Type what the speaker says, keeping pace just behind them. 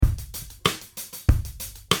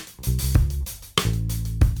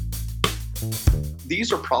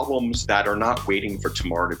these are problems that are not waiting for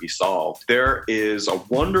tomorrow to be solved. There is a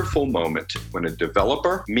wonderful moment when a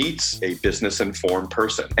developer meets a business-informed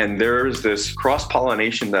person. And there's this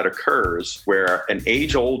cross-pollination that occurs where an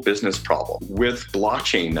age-old business problem with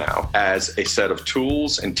blockchain now as a set of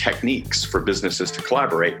tools and techniques for businesses to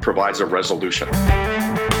collaborate provides a resolution.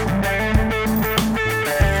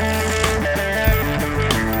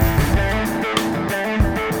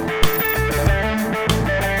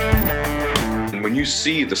 When you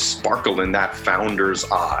see the sparkle in that founder's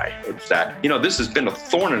eye, it's that, this has been a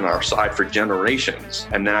thorn in our side for generations,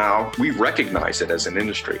 and now we recognize it as an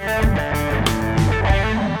industry.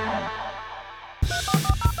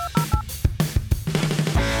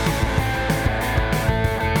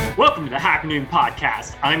 Welcome to the Hacker Noon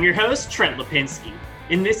Podcast. I'm your host, Trent Lipinski.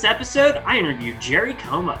 In this episode, I interview Jerry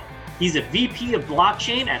Como. He's a VP of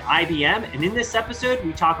blockchain at IBM, and in this episode,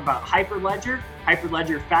 we talk about Hyperledger,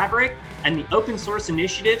 Hyperledger Fabric, and the open source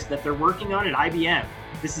initiatives that they're working on at IBM.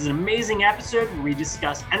 This is an amazing episode where we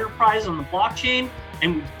discuss enterprise on the blockchain,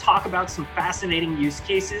 and we talk about some fascinating use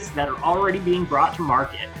cases that are already being brought to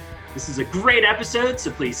market. This is a great episode, so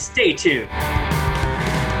please stay tuned.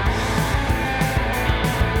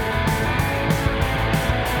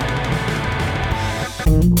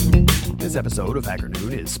 This episode of Hacker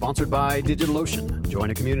Noon is sponsored by DigitalOcean.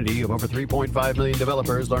 Join a community of over 3.5 million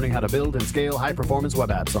developers learning how to build and scale high-performance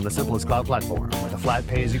web apps on the simplest cloud platform. With a flat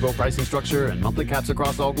pay-as-you-go pricing structure and monthly caps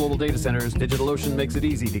across all global data centers, DigitalOcean makes it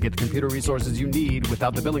easy to get the computer resources you need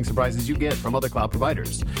without the billing surprises you get from other cloud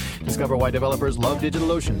providers. Discover why developers love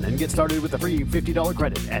DigitalOcean and get started with a free $50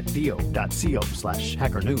 credit at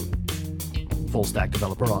do.co/hackernoon. Full stack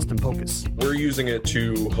developer Austin Pocus. We're using it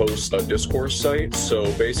to host a discourse site. So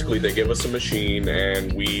basically they give us a machine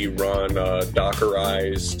and we run a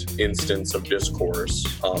Dockerized instance of discourse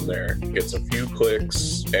on there. Gets a few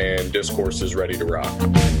clicks and discourse is ready to rock.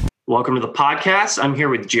 Welcome to the podcast. I'm here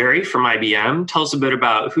with Jerry from IBM. Tell us a bit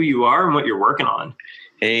about who you are and what you're working on.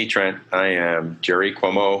 Hey, Trent. I am Jerry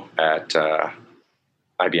Como at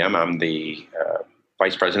IBM. I'm the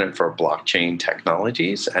Vice President for Blockchain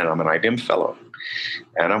Technologies, and I'm an IBM Fellow.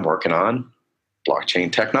 And I'm working on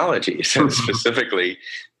blockchain technologies, and specifically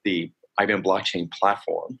the IBM Blockchain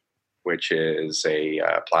Platform, which is a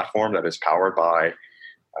platform that is powered by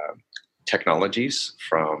technologies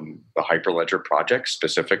from the Hyperledger project,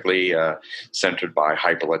 specifically centered by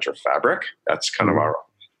Hyperledger Fabric. That's kind of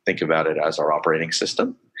think about it as our operating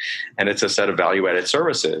system. And it's a set of value-added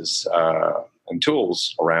services and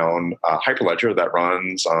tools around Hyperledger that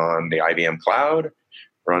runs on the IBM cloud,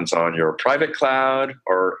 runs on your private cloud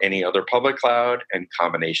or any other public cloud, and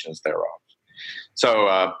combinations thereof.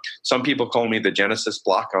 So some people call me the Genesis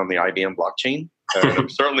block on the IBM blockchain. I'm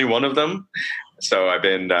certainly one of them. So I've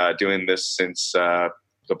been doing this since the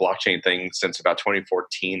blockchain thing since about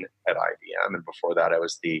 2014 at IBM. And before that, I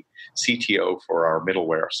was the CTO for our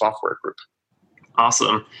middleware software group.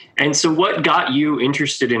 Awesome. And so what got you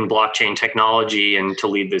interested in blockchain technology and to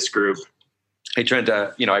lead this group? Hey, Trent,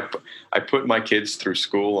 I put my kids through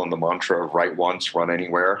school on the mantra, write once, run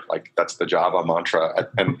anywhere. Like that's the Java mantra.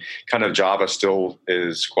 And kind of Java still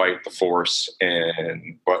is quite the force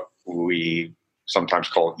in what we sometimes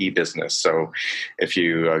call e-business. So if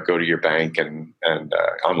you go to your bank and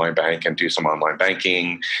online bank and do some online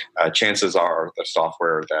banking, chances are the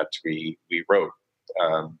software that we wrote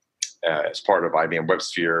as part of IBM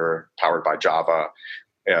WebSphere, powered by Java,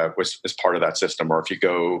 was part of that system. Or if you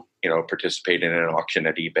go, participate in an auction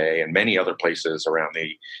at eBay and many other places around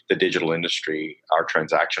the digital industry, our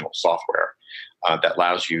transactional software that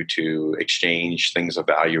allows you to exchange things of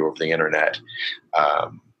value over the internet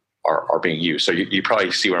are being used. So you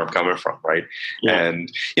probably see where I'm coming from, right? Yeah.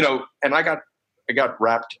 And I got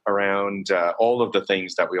wrapped around all of the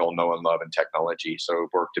things that we all know and love in technology. So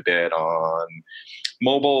worked a bit on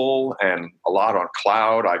mobile and a lot on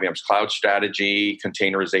cloud, IBM's cloud strategy,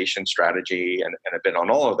 containerization strategy, and I've been on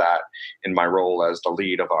all of that in my role as the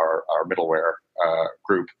lead of our middleware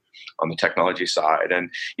group on the technology side.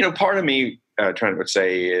 And, part of me, Trent would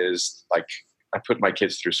say, is like, I put my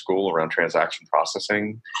kids through school around transaction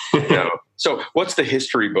processing. So what's the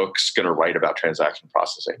history books going to write about transaction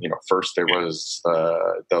processing? First there was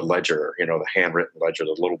the ledger, the handwritten ledger,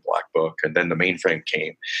 the little black book, and then the mainframe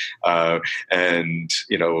came. And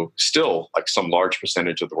still like some large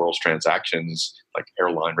percentage of the world's transactions, like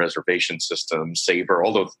airline reservation systems, Sabre,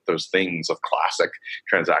 all those things of classic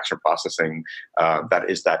transaction processing, that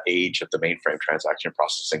is that age of the mainframe transaction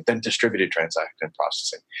processing, then distributed transaction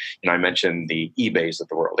processing. I mentioned the eBays of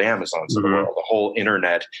the world, the Amazons of the world, the whole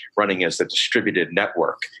internet running as a distributed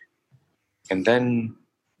network. And then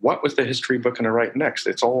what was the history book going to write next?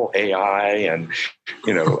 It's all AI and,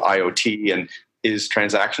 IoT, and is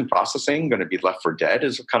transaction processing going to be left for dead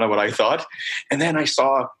is kind of what I thought. And then I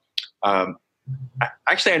saw,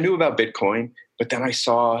 actually I knew about Bitcoin, but then I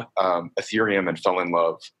saw Ethereum and fell in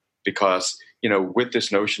love because, with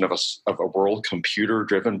this notion of a world computer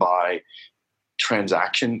driven by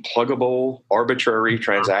pluggable, arbitrary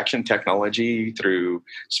transaction technology through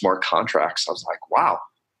smart contracts, I was like, wow,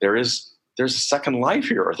 there's a second life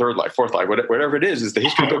here, or third life, fourth life, whatever it is the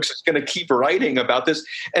history books is going to keep writing about this.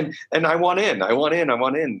 And I want in, I want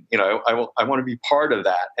to be part of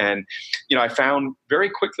that. And, I found very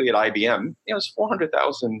quickly at IBM, it's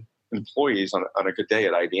 400,000 employees on a good day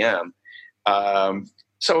at IBM.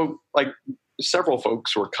 So like several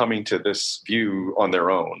folks were coming to this view on their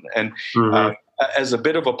own. And as a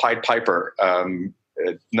bit of a Pied Piper,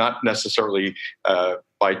 not necessarily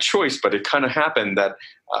by choice, but it kind of happened that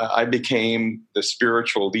I became the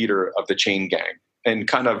spiritual leader of the chain gang and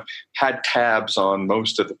kind of had tabs on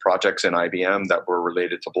most of the projects in IBM that were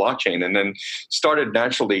related to blockchain, and then started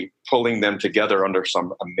naturally pulling them together under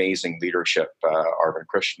some amazing leadership. Arvind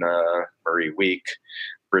Krishna, Marie Wieck,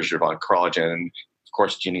 Bridget von Kraljen, of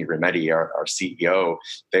course, Ginny Rometty, our CEO,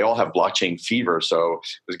 they all have blockchain fever. So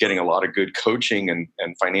I was getting a lot of good coaching and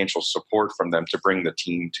financial support from them to bring the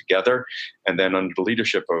team together. And then under the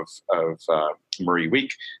leadership of Marie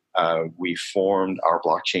Wieck, we formed our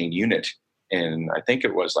blockchain unit in, I think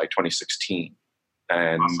it was like 2016.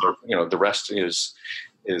 And, the rest is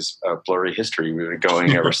a blurry history. We've been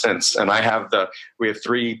going ever since. And we have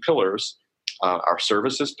three pillars. Our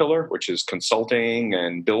services pillar, which is consulting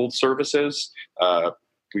and build services.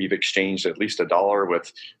 We've exchanged at least $1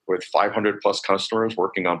 with 500 plus customers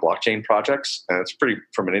working on blockchain projects. And it's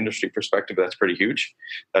from an industry perspective, that's pretty huge.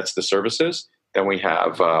 That's the services. Then we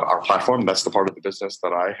have our platform. That's the part of the business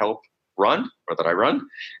that I help run, or that I run.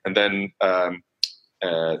 And then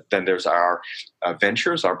there's our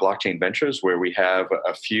ventures, our blockchain ventures, where we have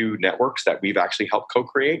a few networks that we've actually helped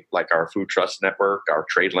co-create, like our Food Trust Network, our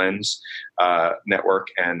TradeLens network,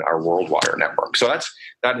 and our WorldWire network. So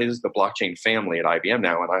that is the blockchain family at IBM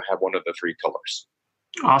now, and I have one of the three pillars.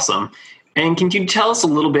 Awesome. And can you tell us a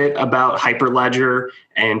little bit about Hyperledger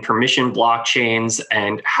and permission blockchains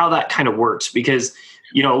and how that kind of works? Because,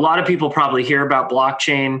 a lot of people probably hear about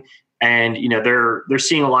blockchain and, they're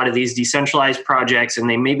seeing a lot of these decentralized projects and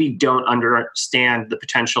they maybe don't understand the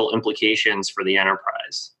potential implications for the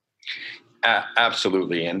enterprise.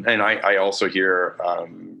 Absolutely. And I also hear,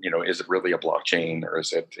 is it really a blockchain, or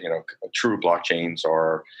is it, true blockchains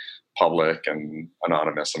are public and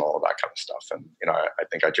anonymous and all of that kind of stuff. And, I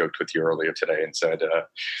think I joked with you earlier today and said,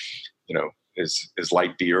 is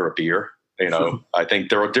light beer a beer? I think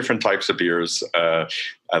there are different types of beers.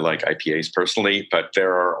 I like IPAs personally, but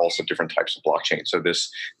there are also different types of blockchain. So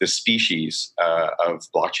this species of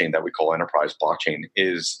blockchain that we call enterprise blockchain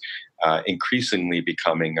is increasingly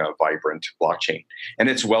becoming a vibrant blockchain, and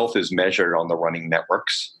its wealth is measured on the running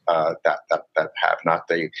networks that have not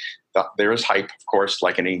there is hype, of course,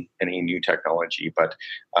 like any new technology, but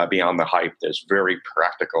beyond the hype, there's very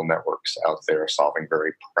practical networks out there solving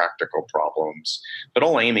very practical problems, but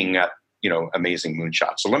all aiming at amazing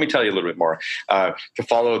moonshots. So let me tell you a little bit more. To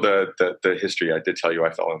follow the history, I did tell you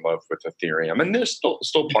I fell in love with Ethereum, and there's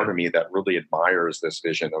still part of me that really admires this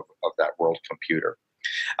vision of that world computer.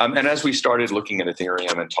 And as we started looking at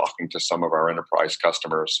Ethereum and talking to some of our enterprise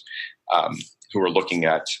customers who were looking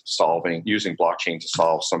at using blockchain to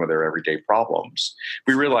solve some of their everyday problems,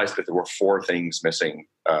 we realized that there were four things missing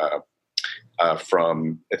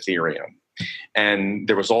from Ethereum. And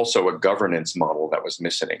there was also a governance model that was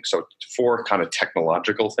missing. So four kind of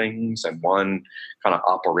technological things and one kind of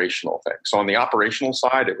operational thing. So on the operational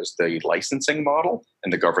side, it was the licensing model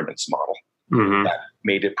and the governance model that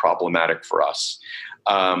made it problematic for us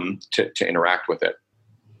to interact with it.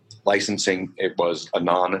 Licensing, it was a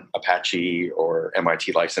non-Apache or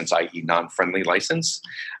MIT license, i.e. non-friendly license,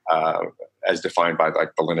 as defined by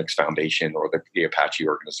like the Linux Foundation or the Apache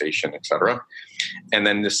organization, et cetera. And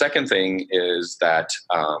then the second thing is that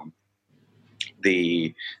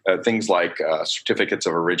the things like certificates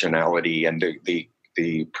of originality and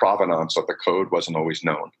the provenance of the code wasn't always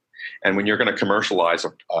known. And when you're going to commercialize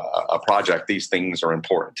a project, these things are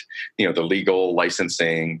important. The legal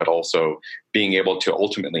licensing, but also being able to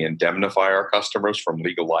ultimately indemnify our customers from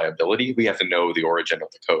legal liability. We have to know the origin of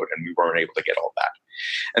the code, and we weren't able to get all that.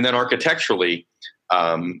 And then architecturally,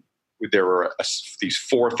 there were these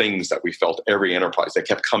four things that we felt every enterprise that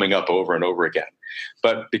kept coming up over and over again.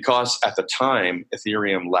 But because at the time,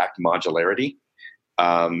 Ethereum lacked modularity,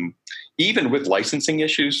 even with licensing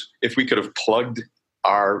issues, if we could have plugged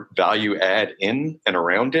our value add in and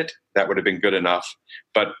around it, that would have been good enough.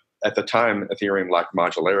 But at the time, Ethereum lacked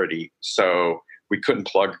modularity, so we couldn't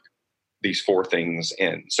plug these 4 things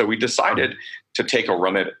in. So we decided to take a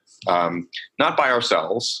run at it, not by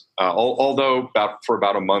ourselves, although for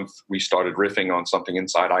about a month, we started riffing on something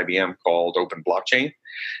inside IBM called Open Blockchain.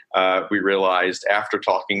 We realized after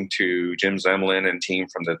talking to Jim Zemlin and team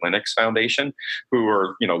from the Linux Foundation, who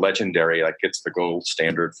are, legendary, like it's the gold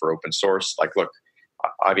standard for open source. Like, look,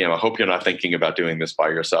 IBM, I hope you're not thinking about doing this by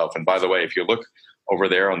yourself. And by the way, if you look over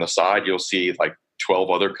there on the side, you'll see like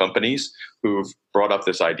 12 other companies who've brought up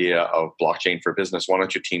this idea of blockchain for business. Why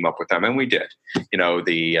don't you team up with them? And we did.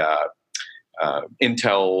 The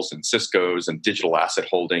Intels and Cisco's and Digital Asset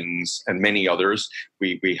Holdings and many others.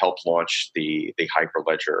 We helped launch the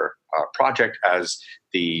Hyperledger project as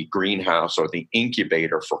the greenhouse or the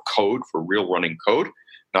incubator for code, for real running code,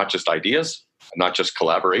 not just ideas, not just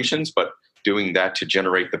collaborations, but doing that to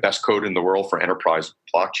generate the best code in the world for enterprise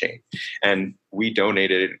blockchain. And we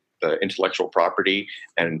donated the intellectual property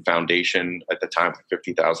and foundation at the time,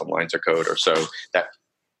 50,000 lines of code or so, that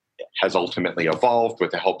has ultimately evolved with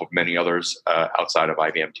the help of many others outside of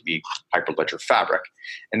IBM to be Hyperledger Fabric.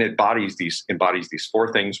 And it embodies these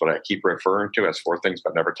 4 things, what I keep referring to as 4 things,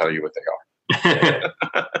 but never tell you what they are.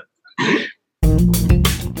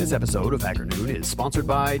 This episode of Hacker Noon is sponsored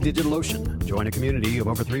by DigitalOcean. Join a community of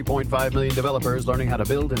over 3.5 million developers learning how to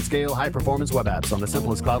build and scale high-performance web apps on the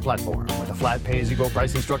simplest cloud platform. With a flat pay-as-you-go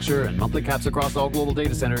pricing structure and monthly caps across all global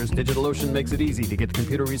data centers, DigitalOcean makes it easy to get the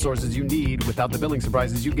computer resources you need without the billing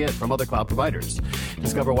surprises you get from other cloud providers.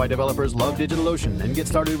 Discover why developers love DigitalOcean and get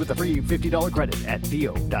started with a free $50 credit at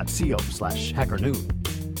do.co/hackernoon.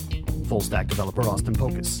 Full stack developer Austin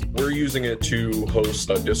Pocus. We're using it to host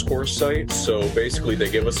a discourse site. So basically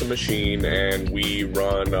they give us a machine and we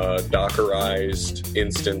run a Dockerized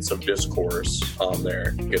instance of discourse on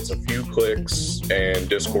there. Gets a few clicks and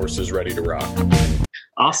discourse is ready to rock.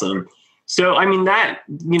 Awesome. So, that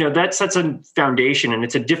sets a foundation, and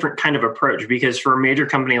it's a different kind of approach, because for a major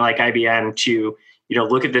company like IBM to,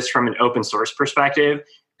 look at this from an open source perspective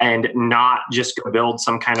and not just go build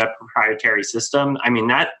some kind of proprietary system,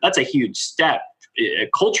 that's a huge step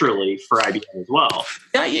culturally for IBM as well.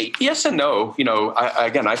 Yeah, yes and no.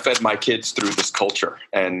 I fed my kids through this culture,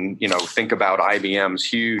 and think about IBM's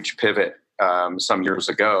huge pivot some years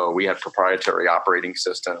ago. We had proprietary operating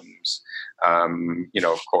systems.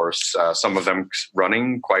 Of course, some of them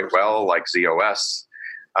running quite well, like ZOS.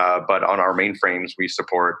 But on our mainframes, we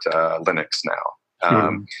support Linux now.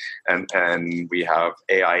 And we have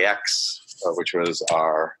AIX, which was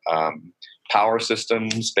our power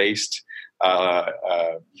systems based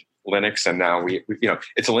Linux, and now we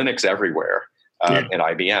it's Linux everywhere in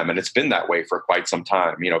IBM, and it's been that way for quite some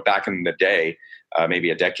time. Back in the day,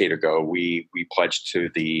 maybe a decade ago, we pledged to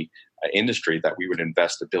the industry that we would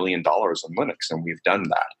invest $1 billion in Linux, and we've done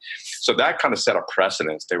that. So that kind of set a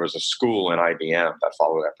precedence. There was a school in IBM that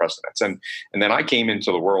followed that precedence. And then I came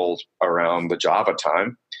into the world around the Java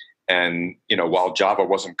time. And, while Java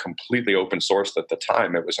wasn't completely open sourced at the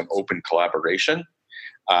time, it was an open collaboration.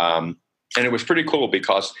 And it was pretty cool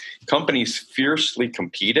because companies fiercely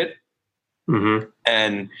competed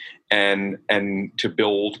and to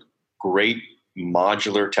build great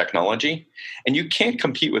modular technology. And you can't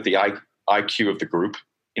compete with the IQ of the group.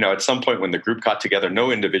 At some point when the group got together, no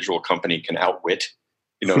individual company can outwit,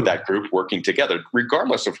 that group working together,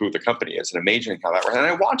 regardless of who the company is. And amazing how that works. And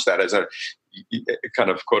I watched that as a kind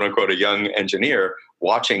of quote unquote a young engineer,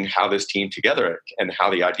 watching how this team together and how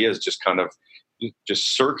the ideas just kind of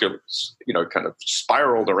kind of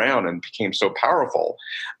spiraled around and became so powerful.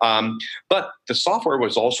 But the software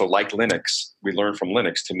was also like Linux. We learned from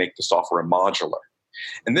Linux to make the software modular.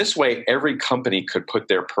 And this way, every company could put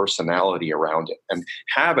their personality around it and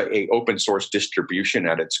have a open source distribution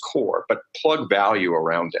at its core, but plug value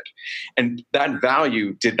around it. And that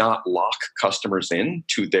value did not lock customers in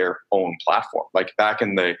to their own platform. Like back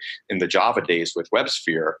in the Java days with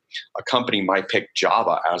WebSphere, a company might pick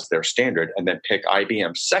Java as their standard and then pick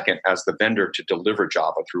IBM second as the vendor to deliver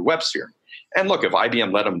Java through WebSphere. And look, if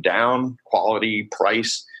IBM let them down, quality,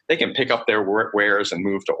 price, they can pick up their wares and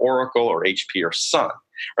move to Oracle or HP or Sun,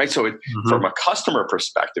 right? So from a customer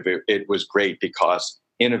perspective, it was great because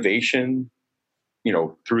innovation,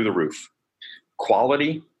 through the roof,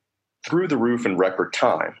 quality through the roof in record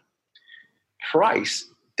time, price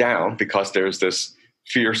down because there's this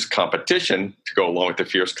fierce competition to go along with the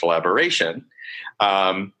fierce collaboration,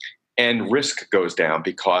 and risk goes down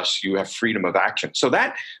because you have freedom of action. So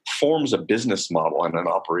that forms a business model and an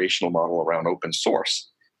operational model around open source.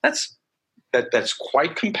 That's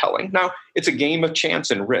quite compelling. Now, it's a game of chance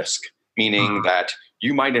and risk, meaning that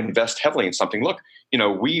you might invest heavily in something. Look,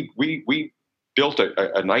 we built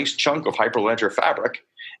a nice chunk of Hyperledger Fabric,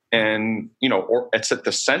 and it's at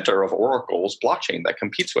the center of Oracle's blockchain that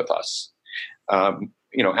competes with us.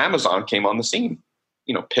 Amazon came on the scene,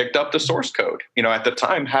 picked up the source code. At the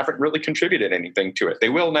time, haven't really contributed anything to it. They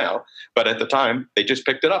will now, but at the time, they just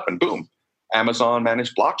picked it up, and boom, Amazon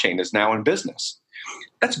managed blockchain is now in business.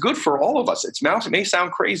 That's good for all of us. It may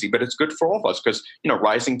sound crazy, but it's good for all of us because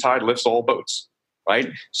rising tide lifts all boats, right?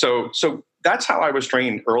 So that's how I was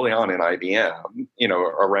trained early on in IBM,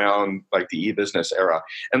 around like the e-business era.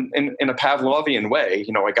 And in a Pavlovian way,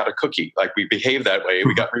 I got a cookie. Like, we behaved that way.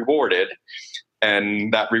 We got rewarded.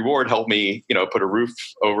 And that reward helped me, put a roof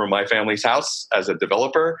over my family's house as a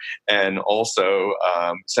developer, and also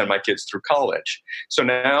send my kids through college. So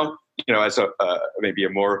now, as maybe a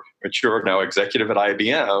more mature now executive at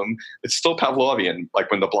IBM, it's still Pavlovian. Like,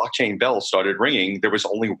 when the blockchain bell started ringing, there was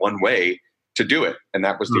only one way to do it, and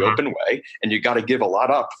that was the open way. And you got to give a lot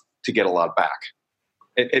up to get a lot back.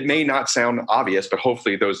 It may not sound obvious, but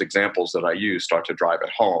hopefully those examples that I use start to drive it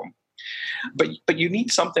home. But you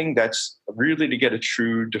need something that's really, to get a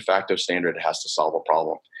true de facto standard, it has to solve a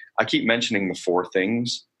problem. I keep mentioning the 4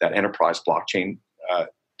 things that enterprise blockchain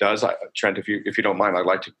does. Trent, if you don't mind, I'd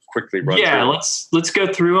like to quickly run through. Yeah, let's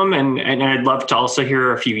go through them, and I'd love to also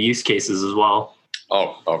hear a few use cases as well.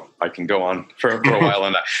 Oh, I can go on for a while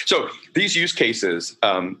on that. So these use cases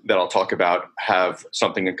that I'll talk about have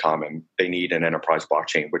something in common. They need an enterprise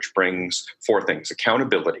blockchain, which brings 4 things: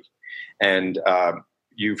 accountability. And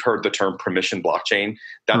you've heard the term permission blockchain.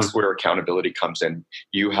 That's where accountability comes in.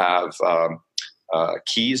 You have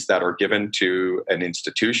keys that are given to an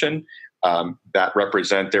institution that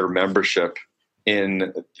represent their membership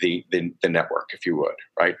in the network, if you would,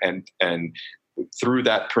 right? And through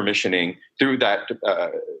that permissioning, through that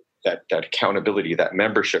accountability, that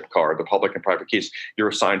membership card, the public and private keys, you're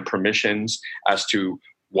assigned permissions as to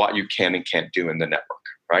what you can and can't do in the network,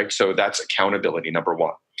 right? So that's accountability, number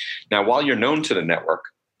 1. Now, while you're known to the network,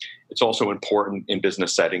 it's also important in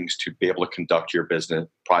business settings to be able to conduct your business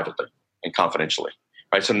privately and confidentially,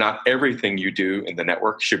 right? So not everything you do in the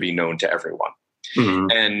network should be known to everyone.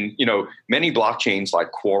 And, many blockchains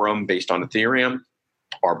like Quorum, based on Ethereum,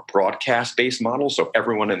 are broadcast-based models, so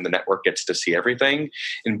everyone in the network gets to see everything.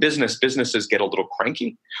 In businesses get a little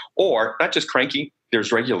cranky, or not just cranky,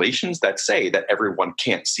 there's regulations that say that everyone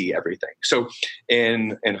can't see everything. So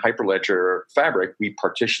in Hyperledger Fabric, we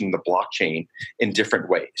partition the blockchain in different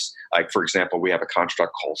ways. Like, for example, we have a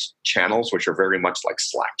construct called channels, which are very much like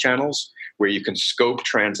Slack channels, where you can scope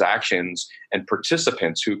transactions and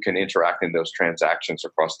participants who can interact in those transactions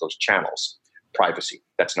across those channels. Privacy,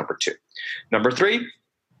 that's number 2. Number 3,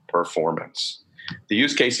 performance. The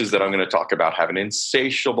use cases that I'm going to talk about have an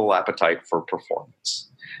insatiable appetite for performance,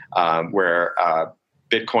 where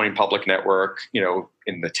Bitcoin public network,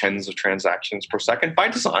 in the tens of transactions per second by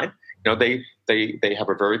design. They have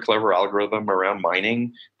a very clever algorithm around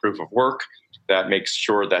mining proof of work that makes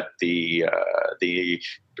sure that the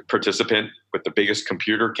participant with the biggest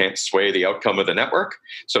computer can't sway the outcome of the network.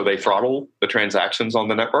 So they throttle the transactions on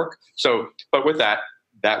the network. But with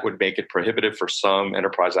that would make it prohibitive for some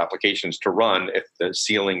enterprise applications to run if the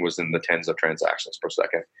ceiling was in the tens of transactions per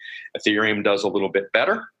second. Ethereum does a little bit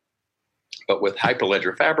better. But with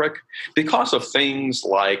Hyperledger Fabric, because of things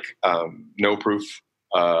like no proof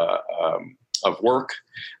of work,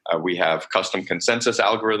 we have custom consensus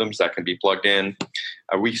algorithms that can be plugged in.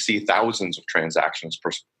 We see thousands of transactions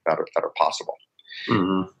that are possible.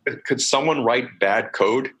 Could someone write bad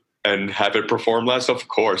code and have it perform less? Of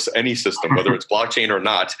course, any system, whether it's blockchain or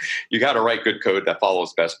not, you got to write good code that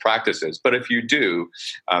follows best practices. But if you do,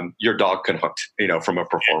 your dog can hunt, from a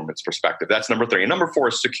performance perspective. That's number 3. And number 4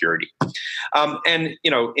 is security. And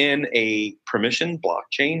in a permission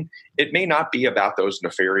blockchain, it may not be about those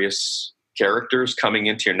nefarious characters coming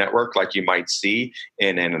into your network like you might see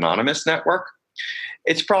in an anonymous network.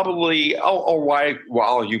 It's probably,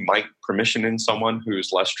 while you might permission in someone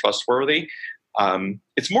who's less trustworthy,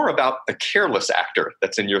 it's more about the careless actor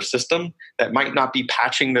that's in your system that might not be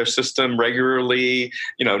patching their system regularly,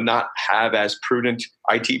 not have as prudent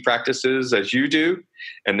IT practices as you do.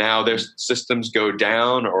 And now their systems go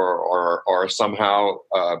down or somehow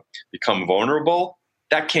become vulnerable.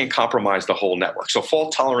 That can't compromise the whole network. So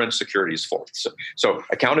fault tolerant security is fourth. So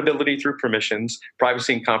accountability through permissions,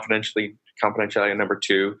 privacy and confidentiality number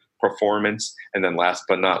 2, performance, and then last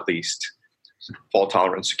but not least, fault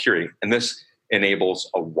tolerant security. And this enables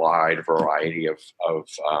a wide variety of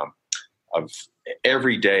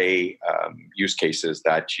everyday use cases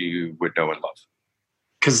that you would know and love.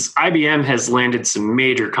 Because IBM has landed some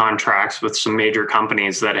major contracts with some major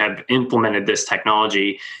companies that have implemented this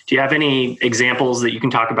technology. Do you have any examples that you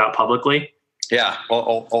can talk about publicly? Yeah,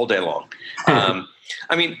 all day long.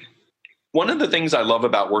 I mean, one of the things I love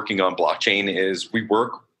about working on blockchain is we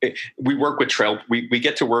work with we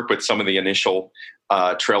get to work with some of the initial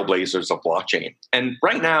trailblazers of blockchain. And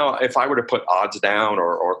right now, if I were to put odds down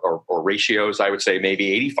or ratios, I would say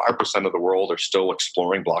maybe 85% of the world are still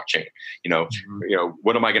exploring blockchain.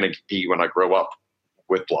 What am I going to be when I grow up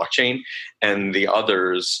with blockchain? And the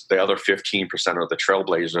other 15% are the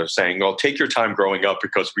trailblazers saying, well, take your time growing up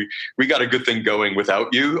because we got a good thing going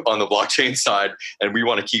without you on the blockchain side, and we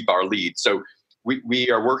want to keep our lead. So we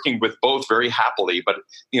are working with both very happily, but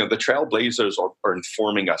the trailblazers are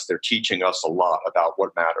informing us. They're teaching us a lot about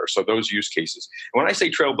what matters. So those use cases. And when I say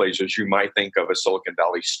trailblazers, you might think of a Silicon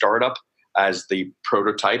Valley startup as the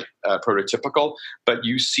prototypical, but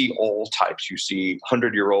you see all types. You see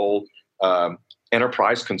 100-year-old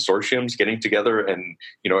enterprise consortiums getting together and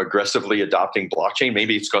aggressively adopting blockchain.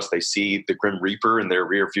 Maybe it's because they see the Grim Reaper in their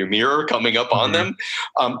rearview mirror coming up on them,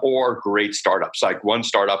 or great startups. Like one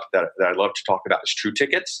startup that I love to talk about is True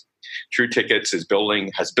Tickets. True Tickets has built.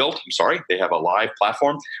 They have a live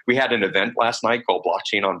platform. We had an event last night called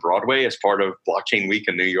Blockchain on Broadway as part of Blockchain Week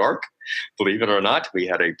in New York. Believe it or not, we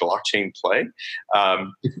had a blockchain play.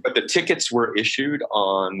 But the tickets were issued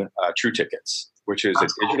on True Tickets, which is a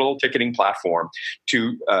digital ticketing platform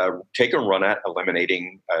to take a run at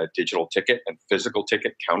eliminating digital ticket and physical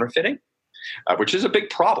ticket counterfeiting, which is a big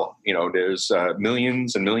problem. There's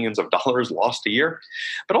millions and millions of dollars lost a year,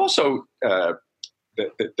 but also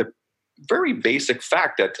the very basic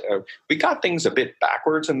fact that we got things a bit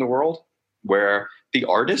backwards in the world, where the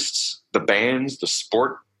artists, the bands, the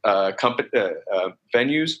sport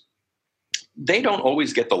venues, they don't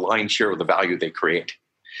always get the lion's share of the value they create.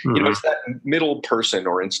 Mm-hmm. It's that middle person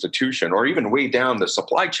or institution, or even way down the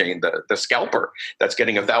supply chain, the scalper that's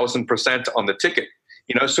getting 1,000% on the ticket.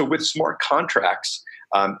 So with smart contracts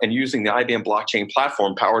and using the IBM blockchain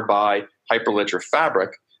platform powered by Hyperledger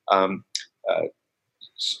Fabric,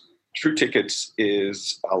 True Tickets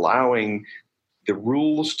is allowing the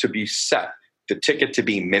rules to be set, the ticket to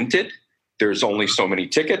be minted. There's only so many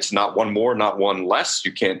tickets, not one more, not one less.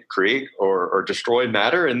 You can't create or destroy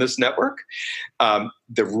matter in this network.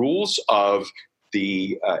 The rules of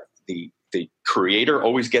the creator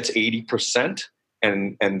always gets 80%,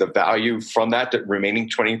 and the value from that, the remaining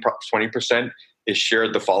 20% is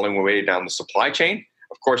shared the following way down the supply chain.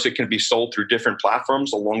 Of course, it can be sold through different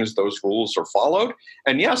platforms as long as those rules are followed.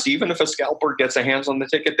 And yes, even if a scalper gets a hands on the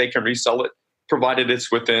ticket, they can resell it, provided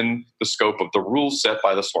it's within the scope of the rules set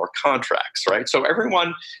by the smart contracts, right? So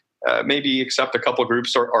everyone, maybe except a couple of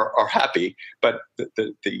groups, are happy, but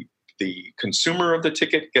the consumer of the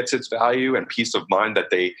ticket gets its value and peace of mind that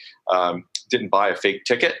they didn't buy a fake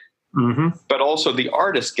ticket. Mm-hmm. But also the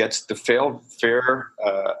artist gets the fair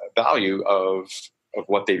value of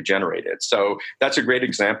what they've generated. So that's a great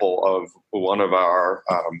example of one of our,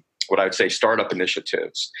 what I would say, startup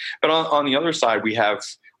initiatives. But on the other side, we have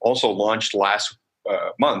also launched last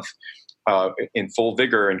month in full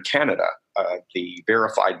vigor in Canada, the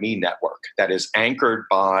Verified Me network that is anchored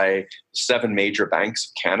by 7 major banks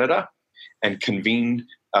of Canada and convened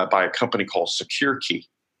by a company called SecureKey.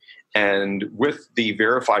 And with the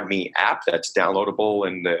Verified Me app that's downloadable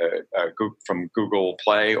from Google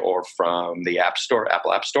Play or from the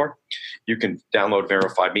Apple App Store, you can download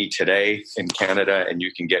Verified Me today in Canada, and you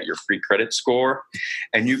can get your free credit score.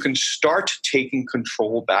 And you can start taking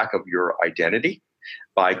control back of your identity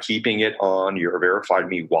by keeping it on your Verified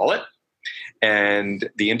Me wallet. And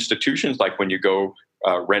the institutions, like when you go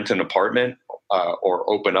rent an apartment or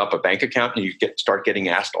open up a bank account and you start getting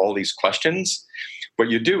asked all these questions, what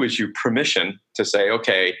you do is you permission to say,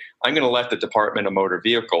 okay, I'm going to let the Department of Motor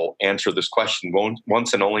Vehicle answer this question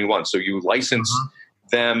once and only once. So you license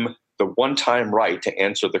them the one-time right to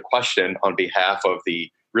answer the question on behalf of the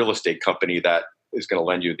real estate company that is going to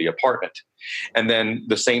lend you the apartment. And then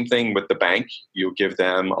the same thing with the bank. You'll give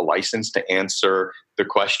them a license to answer the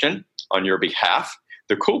question on your behalf.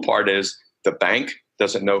 The cool part is the bank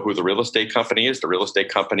doesn't know who the real estate company is. The real estate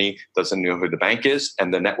company doesn't know who the bank is.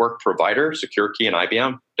 And the network provider, SecureKey and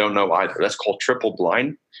IBM, don't know either. That's called triple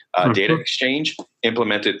blind data exchange,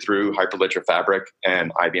 implemented through Hyperledger Fabric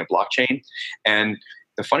and IBM blockchain. And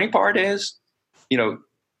the funny part is, the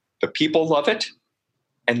people love it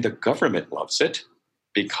and the government loves it,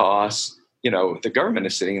 because the government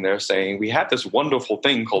is sitting there saying, we have this wonderful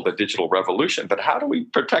thing called the digital revolution, but how do we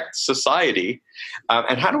protect society?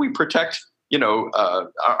 And how do we protect our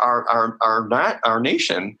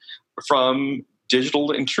nation from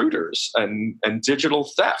digital intruders and digital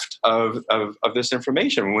theft of this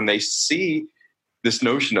information. When they see this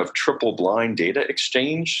notion of triple blind data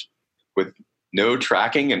exchange with no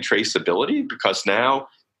tracking and traceability, because now,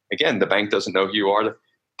 again, the bank doesn't know who you are,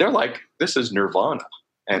 they're like, this is nirvana.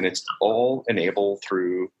 And it's all enabled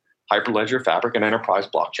through Hyperledger, Fabric, and Enterprise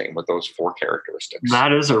blockchain with those 4 characteristics.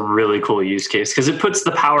 That is a really cool use case because it puts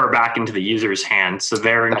the power back into the user's hands, so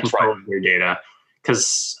they're in control of their data.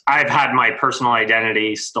 Because I've had my personal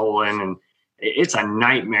identity stolen, and it's a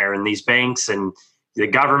nightmare. And these banks and the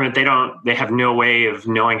government, they have no way of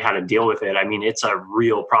knowing how to deal with it. I mean, it's a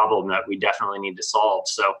real problem that we definitely need to solve.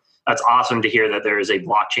 So that's awesome to hear that there is a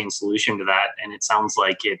blockchain solution to that. And it sounds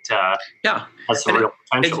like it has some real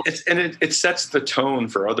potential. It sets the tone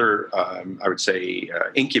for other, I would say,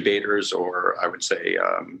 incubators, or I would say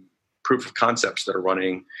proof of concepts that are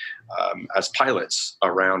running as pilots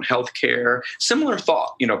around healthcare. Similar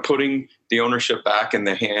thought, putting the ownership back in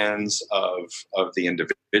the hands of the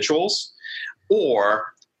individuals,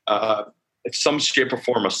 or in some shape or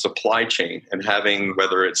form a supply chain, and having,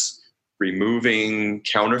 whether it's removing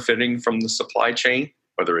counterfeiting from the supply chain,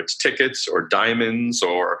 whether it's tickets or diamonds,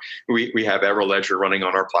 or we have Everledger running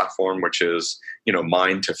on our platform, which is,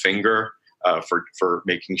 mind to finger, for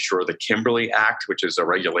making sure the Kimberley Act, which is a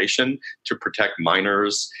regulation to protect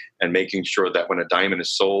minors, and making sure that when a diamond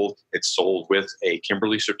is sold, it's sold with a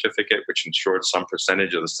Kimberley certificate, which ensures some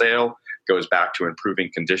percentage of the sale goes back to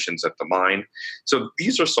improving conditions at the mine. So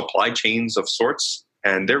these are supply chains of sorts,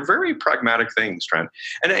 and they're very pragmatic things, Trent.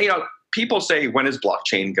 And people say, when is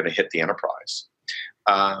blockchain going to hit the enterprise?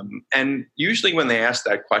 And usually when they ask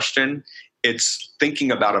that question, it's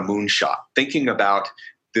thinking about a moonshot, thinking about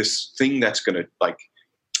this thing that's going to, like,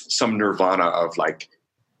 some nirvana of like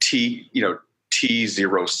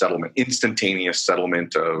T0 settlement, instantaneous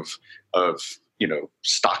settlement of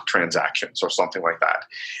stock transactions or something like that.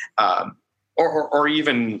 Or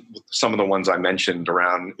even some of the ones I mentioned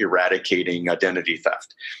around eradicating identity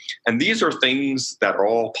theft. And these are things that are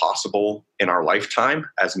all possible in our lifetime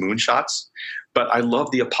as moonshots. But I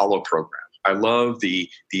love the Apollo program. I love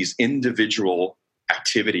these individual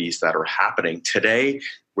activities that are happening today,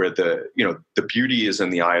 where the beauty is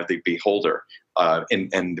in the eye of the beholder,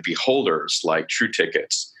 and the beholders like True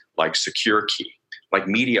Tickets, like Secure Key, like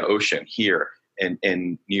Mediaocean here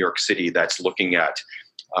in New York City, that's looking at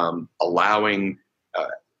allowing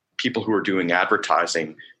people who are doing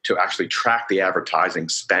advertising to actually track the advertising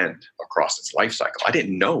spend across its life cycle. I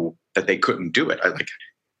didn't know that they couldn't do it.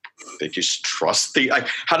 They just trust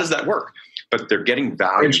how does that work? But they're getting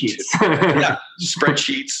value.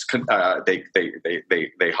 Spreadsheets.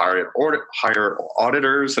 They hire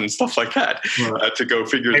auditors and stuff like that to go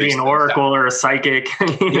figure. Maybe these an oracle or a psychic.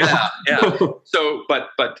 Yeah. So,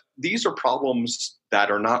 but these are problems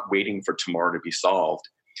that are not waiting for tomorrow to be solved.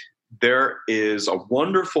 There is a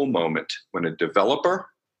wonderful moment when a developer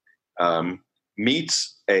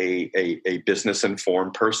meets a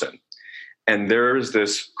business-informed person, and there's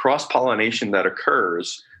this cross-pollination that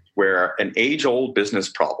occurs, where an age-old business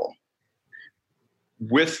problem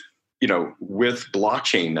with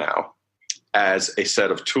blockchain now as a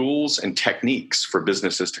set of tools and techniques for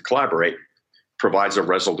businesses to collaborate provides a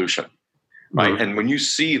resolution, right? Mm-hmm. And when you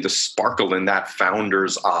see the sparkle in that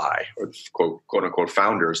founder's eye, or quote unquote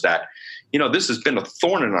founders, that, this has been a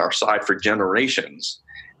thorn in our side for generations,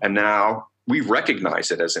 and now we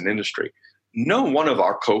recognize it as an industry. No one of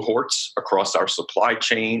our cohorts across our supply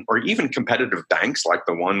chain, or even competitive banks like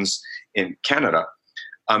the ones in Canada,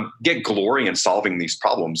 get glory in solving these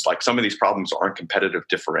problems. Like, some of these problems aren't competitive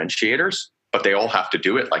differentiators, but they all have to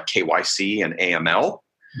do it, like KYC and AML.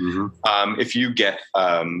 Mm-hmm. If you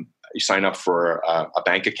you sign up for a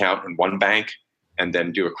bank account in one bank and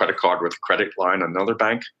then do a credit card with a credit line in another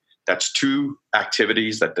bank, that's 2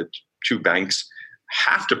 activities that the 2 banks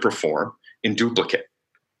have to perform in duplicate.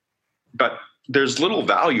 But there's little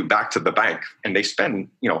value back to the bank, and they spend,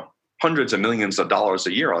 hundreds of millions of dollars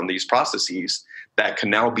a year on these processes that can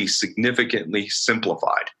now be significantly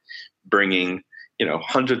simplified, bringing,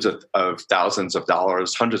 hundreds of thousands of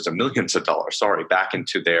dollars, hundreds of millions of dollars, back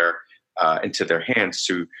into their hands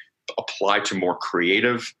to apply to more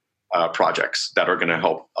creative projects that are going to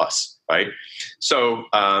help us, right? So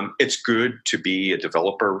it's good to be a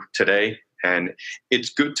developer today. And it's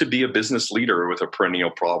good to be a business leader with a perennial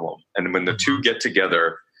problem. And when the 2 get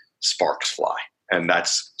together, sparks fly. And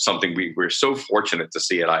that's something we're so fortunate to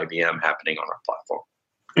see at IBM happening on our platform.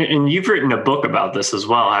 And you've written a book about this as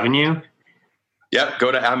well, haven't you? Yep.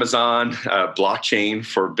 Go to Amazon, Blockchain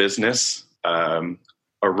for Business.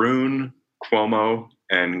 Arun, Cuomo,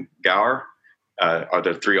 and Gaur are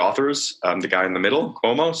the three authors. The guy in the middle,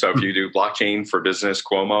 Cuomo. So if you do blockchain for business,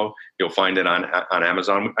 Cuomo, you'll find it on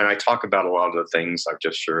Amazon. And I talk about a lot of the things I've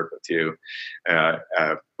just shared with you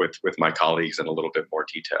with my colleagues in a little bit more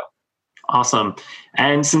detail. Awesome.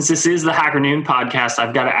 And since this is the Hacker Noon podcast,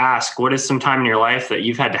 I've got to ask, what is some time in your life that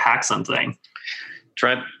you've had to hack something?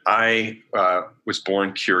 Trent, I was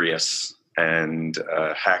born curious, and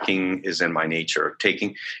hacking is in my nature.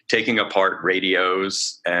 Taking apart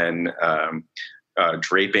radios and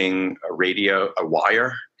draping a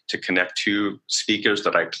wire to connect two speakers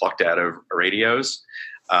that I plucked out of radios.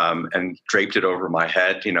 And draped it over my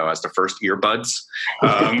head, as the first earbuds.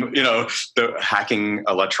 The hacking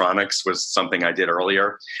electronics was something I did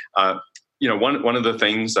earlier. One of the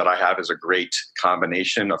things that I have is a great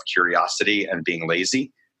combination of curiosity and being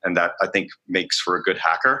lazy, and that I think makes for a good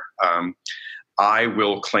hacker. I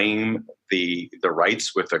will claim the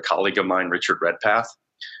rights with a colleague of mine, Richard Redpath,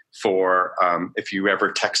 for if you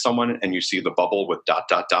ever text someone and you see the bubble with ...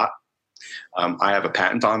 I have a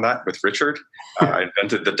patent on that with Richard. I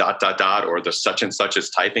invented the ... or the such and such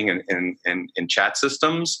as typing in chat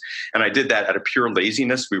systems. And I did that out of pure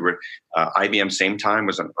laziness. We were, IBM Same Time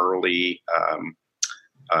was an early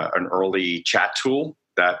chat tool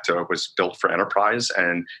that was built for enterprise.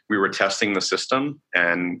 And we were testing the system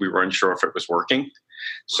and we weren't sure if it was working.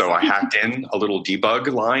 So I hacked in a little debug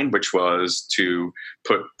line, which was to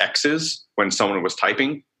put X's when someone was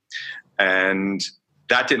typing. And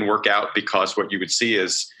that didn't work out because what you would see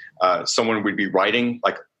is someone would be writing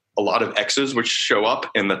like a lot of X's, which show up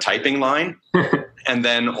in the typing line. And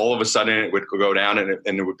then all of a sudden it would go down and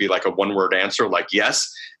it would be like a one-word answer like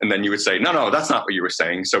yes. And then you would say, no, that's not what you were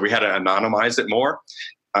saying. So we had to anonymize it more.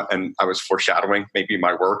 And I was foreshadowing maybe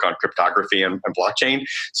my work on cryptography and blockchain.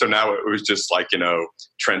 So now it was just like,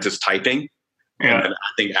 Trent is typing. Yeah. And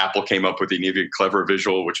I think Apple came up with the even clever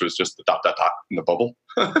visual, which was just the ... in the bubble.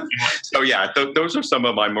 So yeah, those are some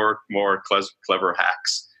of my more clever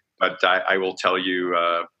hacks. But I will tell you,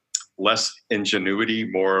 less ingenuity,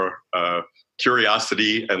 more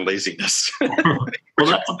curiosity and laziness. Well,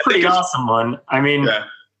 that's a pretty awesome one. I mean,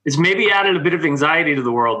 it's maybe added a bit of anxiety to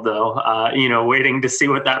the world, though. Waiting to see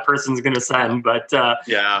what that person's going to send. But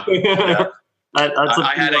yeah.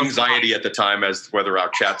 I had anxiety at the time as to whether our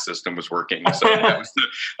chat system was working. So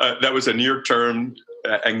that was a near-term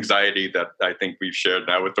anxiety that I think we've shared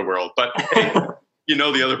now with the world. But hey,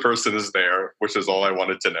 the other person is there, which is all I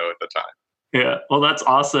wanted to know at the time. Yeah, well, that's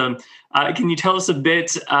awesome. Can you tell us a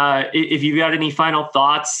bit if you've got any final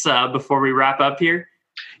thoughts before we wrap up here?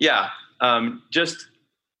 Yeah,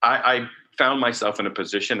 I found myself in a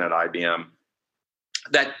position at IBM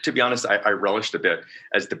that, to be honest, I relished a bit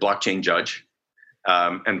as the blockchain judge.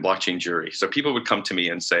 And blockchain jury. So people would come to me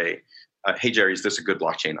and say, hey, Jerry, is this a good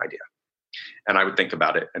blockchain idea? And I would think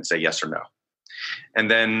about it and say yes or no.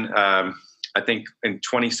 And then I think in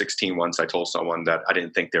 2016, once I told someone that I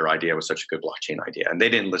didn't think their idea was such a good blockchain idea, and they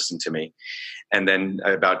didn't listen to me. And then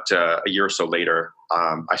about a year or so later,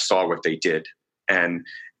 I saw what they did. And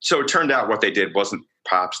so it turned out what they did wasn't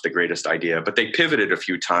perhaps the greatest idea, but they pivoted a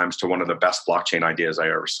few times to one of the best blockchain ideas I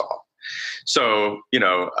ever saw. So,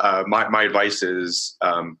 my advice is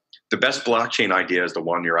the best blockchain idea is the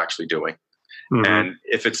one you're actually doing. Mm-hmm. And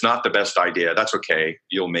if it's not the best idea, that's okay.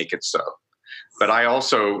 You'll make it so. But I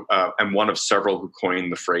also am one of several who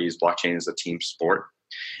coined the phrase blockchain is a team sport.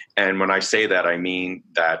 And when I say that, I mean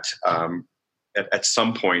that at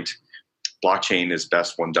some point, blockchain is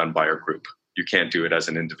best when done by a group. You can't do it as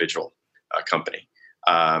an individual company.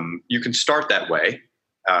 You can start that way.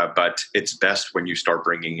 But it's best when you start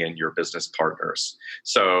bringing in your business partners.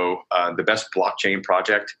 So the best blockchain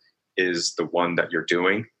project is the one that you're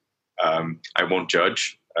doing. I won't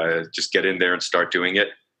judge. Just get in there and start doing it.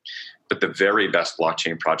 But the very best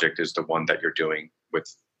blockchain project is the one that you're doing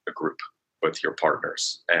with a group, with your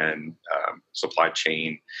partners and supply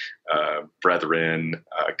chain, brethren,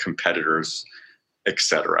 competitors,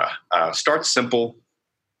 etc. Start simple,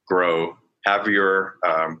 grow, have your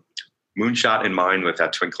moonshot in mind with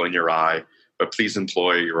that twinkle in your eye, but please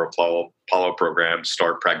employ your Apollo program,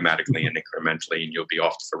 start pragmatically and incrementally, and you'll be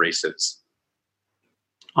off to the races.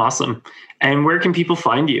 Awesome. And where can people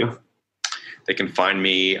find you? They can find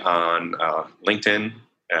me on LinkedIn,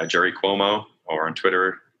 Jerry Cuomo, or on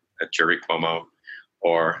Twitter at Jerry Cuomo,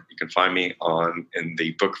 or you can find me in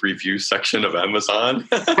the book review section of Amazon,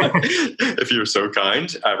 if you're so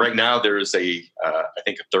kind. Right now, there is I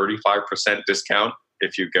think a 35% discount.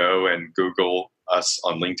 If you go and Google us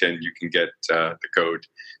on LinkedIn, you can get the code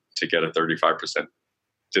to get a 35%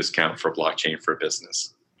 discount for blockchain for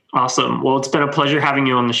business. Awesome. Well, it's been a pleasure having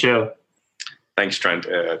you on the show. Thanks, Trent.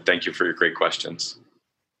 Thank you for your great questions.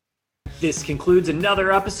 This concludes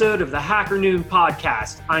another episode of the Hacker Noon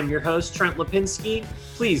podcast. I'm your host, Trent Lipinski.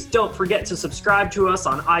 Please don't forget to subscribe to us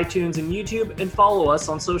on iTunes and YouTube and follow us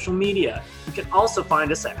on social media. You can also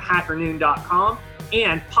find us at hackernoon.com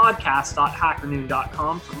and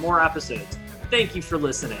podcast.hackernoon.com for more episodes. Thank you for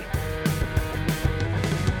listening.